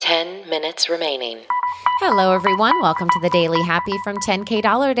10 minutes remaining. Hello, everyone. Welcome to the Daily Happy from 10K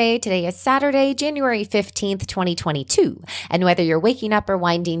Dollar Day. Today is Saturday, January 15th, 2022. And whether you're waking up or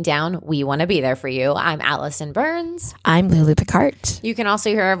winding down, we want to be there for you. I'm Allison Burns. I'm Lulu Picard. You can also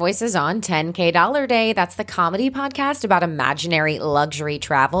hear our voices on 10K Dollar Day. That's the comedy podcast about imaginary luxury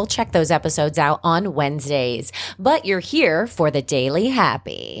travel. Check those episodes out on Wednesdays. But you're here for the Daily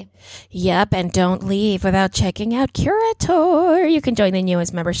Happy. Yep, and don't leave without checking out Curator. You can join the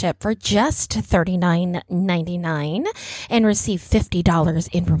newest membership for just $39.99 and receive $50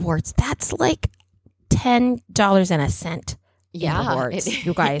 in rewards. That's like $10.01 in rewards,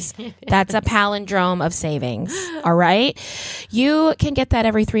 you guys. That's a palindrome of savings. All right. You can get that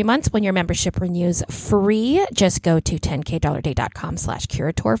every 3 months when your membership renews free. Just go to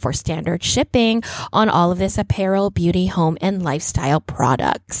 10kdollarday.com/Curator for standard shipping on all of this apparel, beauty, home, and lifestyle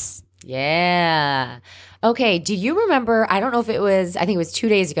products. Yeah. Okay. Do you remember, I don't know if it was, I think it was 2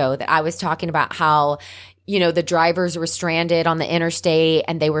 days ago that I was talking about how, the drivers were stranded on the interstate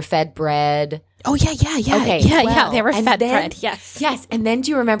and they were fed bread. Oh, yeah. Okay. Yeah. They were fed bread. Yes. Yes. And then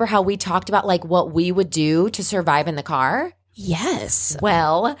do you remember how we talked about like what we would do to survive in the car? Yes.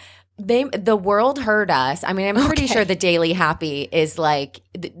 Well, the world heard us. I mean, I'm pretty sure the Daily Happy is like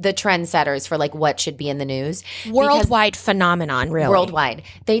the trendsetters for like what should be in the news. Worldwide phenomenon, really. Worldwide.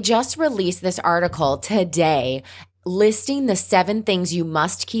 They just released this article today listing the 7 things you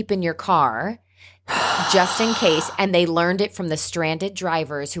must keep in your car just in case. And they learned it from the stranded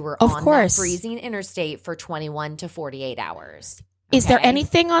drivers who were on that freezing interstate for 21 to 48 hours. Okay? Is there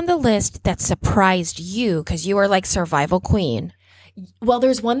anything on the list that surprised you because you were like survival queen? Well,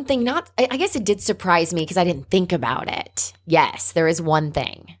 there's one thing I guess it did surprise me because I didn't think about it. Yes, there is one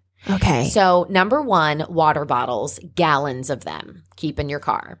thing. Okay. So number 1, water bottles, gallons of them. Keep in your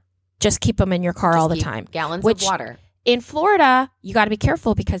car. Just keep them in your car all the time. Gallons of water. In Florida, you got to be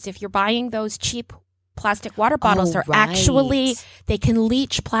careful because if you're buying those cheap plastic water bottles, they can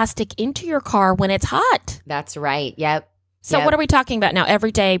leach plastic into your car when it's hot. That's right. Yep. So what are we talking about now?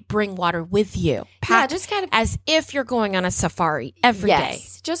 Every day, bring water with you. Just kind of as if you're going on a safari every day.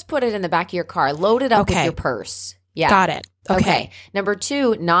 Just put it in the back of your car. Load it up with your purse. Yeah. Got it. Okay. Number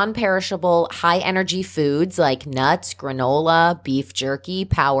 2, non-perishable high-energy foods like nuts, granola, beef jerky,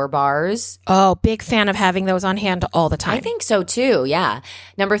 power bars. Oh, big fan of having those on hand all the time. I think so too, yeah.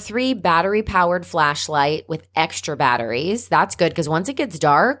 Number 3, battery-powered flashlight with extra batteries. That's good because once it gets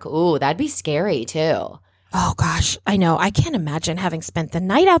dark, that'd be scary too. Oh, gosh. I know. I can't imagine having spent the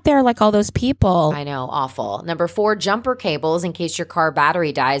night out there like all those people. I know. Awful. Number 4, jumper cables in case your car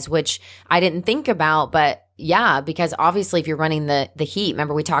battery dies, which I didn't think about. But yeah, because obviously if you're running the heat,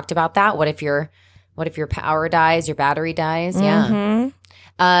 remember we talked about that? What if your power dies, your battery dies? Mm-hmm.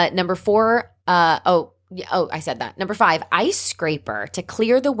 Yeah. Number 4, I said that. Number 5, ice scraper to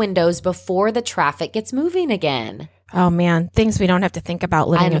clear the windows before the traffic gets moving again. Oh, man. Things we don't have to think about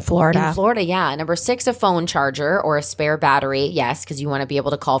living in Florida. In Florida, yeah. Number 6, a phone charger or a spare battery. Yes, because you want to be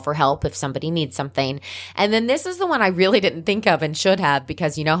able to call for help if somebody needs something. And then this is the one I really didn't think of and should have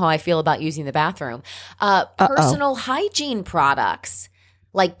because you know how I feel about using the bathroom. Personal hygiene products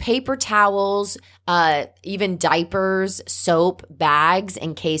like paper towels, even diapers, soap, bags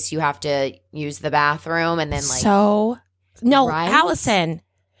in case you have to use the bathroom. And then Allison.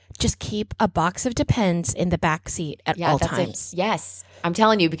 Just keep a box of Depends in the back seat at all times. Yes. I'm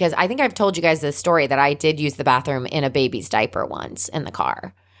telling you because I think I've told you guys this story that I did use the bathroom in a baby's diaper once in the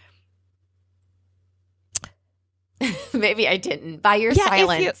car. Maybe I didn't. By your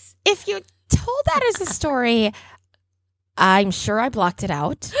silence. If you told that as a story, I'm sure I blocked it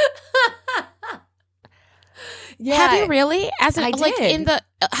out. Yeah. Have you really? I did.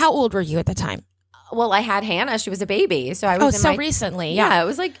 How old were you at the time? Well, I had Hannah. She was a baby. So I was recently. Yeah, I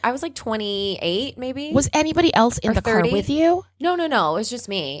was like 28 maybe. Was anybody else in the 30? Car with you? No. It was just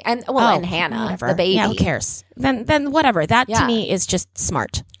me. And and Hannah, whatever. The baby. Yeah, who cares? Then whatever. That to me is just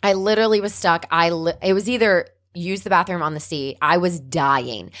smart. I literally was stuck. It was either use the bathroom on the seat. I was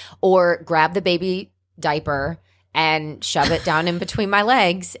dying. Or grab the baby diaper and shove it down in between my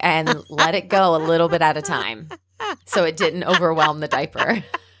legs and let it go a little bit at a time. So it didn't overwhelm the diaper.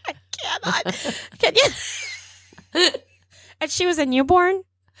 Can you? And she was a newborn?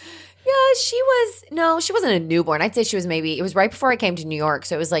 Yeah, she wasn't a newborn. I'd say it was right before I came to New York.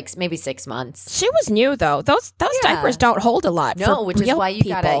 So it was like maybe 6 months. She was new though. Those diapers don't hold a lot. No, which is why you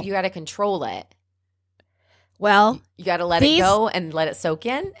people. gotta control it. Well, you gotta let it go and let it soak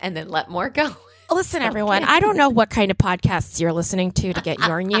in and then let more go. Listen, everyone, I don't know what kind of podcasts you're listening to get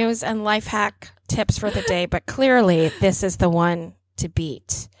your news and life hack tips for the day, but clearly this is the one to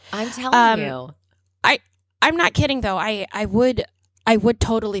beat. I'm telling you. I'm not kidding though. I would I would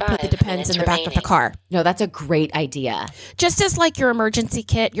totally put the Depends in the back of the car. No, that's a great idea. Just as like your emergency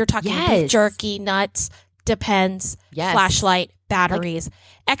kit, you're talking beef jerky, nuts, Depends, flashlight, batteries,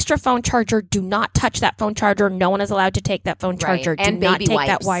 extra phone charger. Do not touch that phone charger. No one is allowed to take that phone charger. And do not take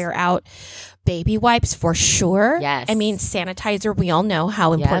that wire out. Baby wipes for sure. Yes. I mean, sanitizer, we all know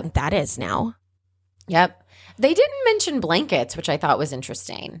how important that is now. Yep. They didn't mention blankets, which I thought was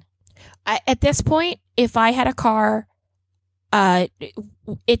interesting. At this point, if I had a car,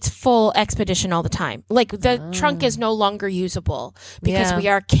 it's full expedition all the time. Like the trunk is no longer usable because we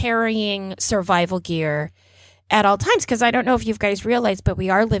are carrying survival gear at all times. Because I don't know if you guys realize, but we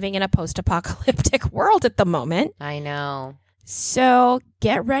are living in a post-apocalyptic world at the moment. I know. So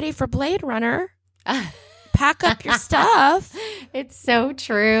get ready for Blade Runner. Pack up your stuff. It's so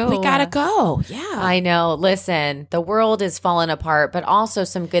true. We gotta go. Yeah. I know. Listen, the world is falling apart, but also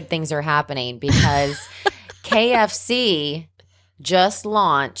some good things are happening because KFC just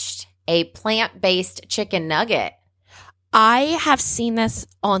launched a plant-based chicken nugget. I have seen this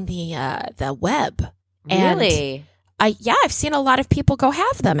on the web. Really? I've seen a lot of people go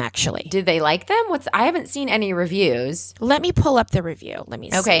have them, actually. Did they like them? I haven't seen any reviews. Let me pull up the review. Let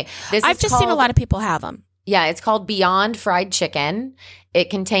me see. Okay. I've just seen a lot of people have them. Yeah, it's called Beyond Fried Chicken.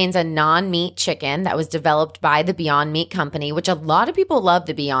 It contains a non-meat chicken that was developed by the Beyond Meat Company, which a lot of people love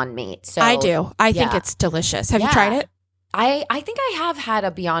the Beyond Meat. So I do. I think it's delicious. Have you tried it? I think I have had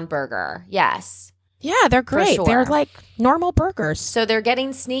a Beyond Burger. Yes. Yeah, they're great. Sure. They're like normal burgers. So they're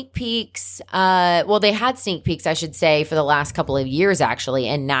getting sneak peeks. They had sneak peeks, I should say, for the last couple of years, actually,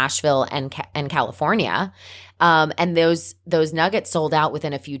 in Nashville and California. And those nuggets sold out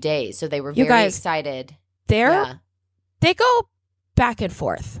within a few days. So they were very excited. They go back and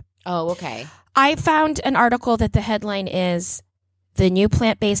forth. Oh, okay. I found an article that the headline is "The new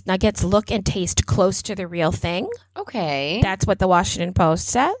plant-based nuggets look and taste close to the real thing." Okay. That's what the Washington Post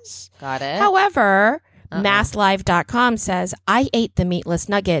says. Got it. However, MassLive.com says, "I ate the meatless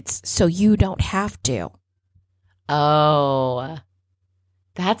nuggets, so you don't have to." Oh,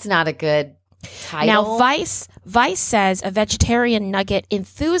 that's not a good title. Now, Vice says a vegetarian nugget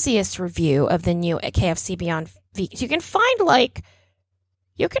enthusiast review of the new KFC Beyond Vegan. You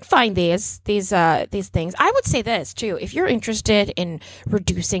can find these things. I would say this too: if you're interested in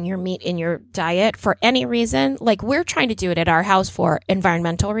reducing your meat in your diet for any reason, like we're trying to do it at our house for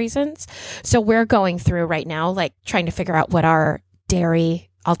environmental reasons. So we're going through right now, like trying to figure out what our dairy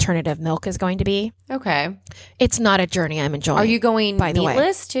alternative milk is going to be. Okay, it's not a journey I'm enjoying. Are you going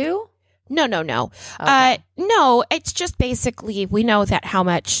meatless too? No. Okay. No, it's just basically we know that how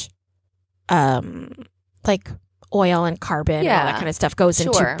much, like oil and carbon and all that kind of stuff goes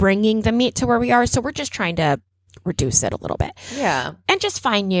into bringing the meat to where we are. So we're just trying to reduce it a little bit. Yeah. And just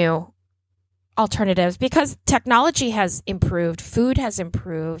find new alternatives because technology has improved. Food has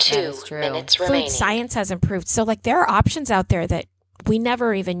improved. 2 minutes remaining. Food science has improved. So like there are options out there that we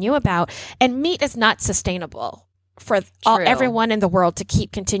never even knew about. And meat is not sustainable for everyone in the world to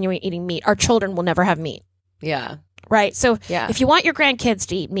keep continuing eating meat. Our children will never have meat. Yeah. Right. So if you want your grandkids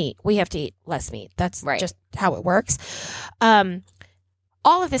to eat meat, we have to eat less meat. That's just how it works. All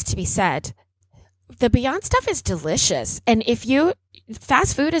of this to be said, the Beyond stuff is delicious. And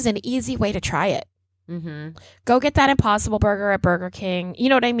fast food is an easy way to try it. Mm-hmm. Go get that Impossible Burger at Burger King. You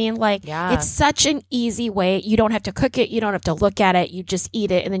know what I mean? Like, it's such an easy way. You don't have to cook it. You don't have to look at it. You just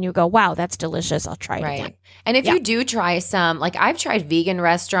eat it. And then you go, wow, that's delicious. I'll try it again. And if you do try some, like I've tried vegan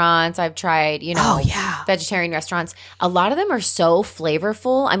restaurants, I've tried, vegetarian restaurants. A lot of them are so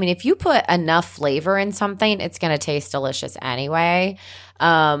flavorful. I mean, if you put enough flavor in something, it's going to taste delicious anyway.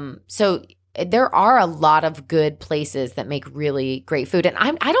 So there are a lot of good places that make really great food. And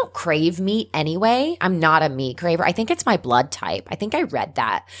I don't crave meat anyway. I'm not a meat craver. I think it's my blood type. I think I read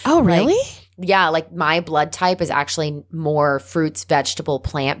that. Oh, really? Like my blood type is actually more fruits, vegetable,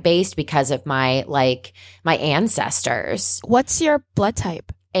 plant-based because of my ancestors. What's your blood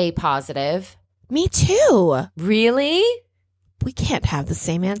type? A positive. Me too. Really? We can't have the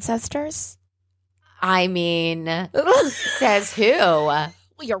same ancestors. I mean, says who?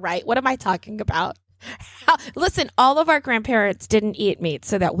 You're right. What am I talking about? Listen, all of our grandparents didn't eat meat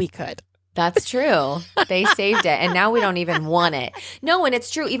so that we could. That's true. They saved it, and now we don't even want it. No, and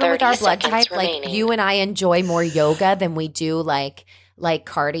it's true. Even with our blood type, remaining. Like you and I enjoy more yoga than we do like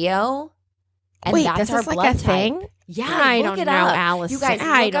cardio. And wait, that's this our is blood like a type. thing? Yeah, I don't know, up. Allison. You guys,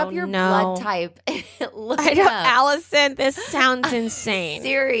 look up your blood type. Allison, this sounds insane.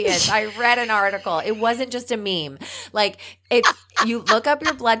 Serious. I read an article. It wasn't just a meme. Like you look up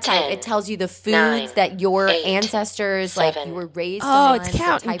your blood type. 10, it tells you the foods that your ancestors, 7, you were raised on. It's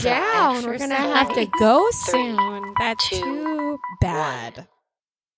counting down. We're gonna have to go soon. That's 2, bad.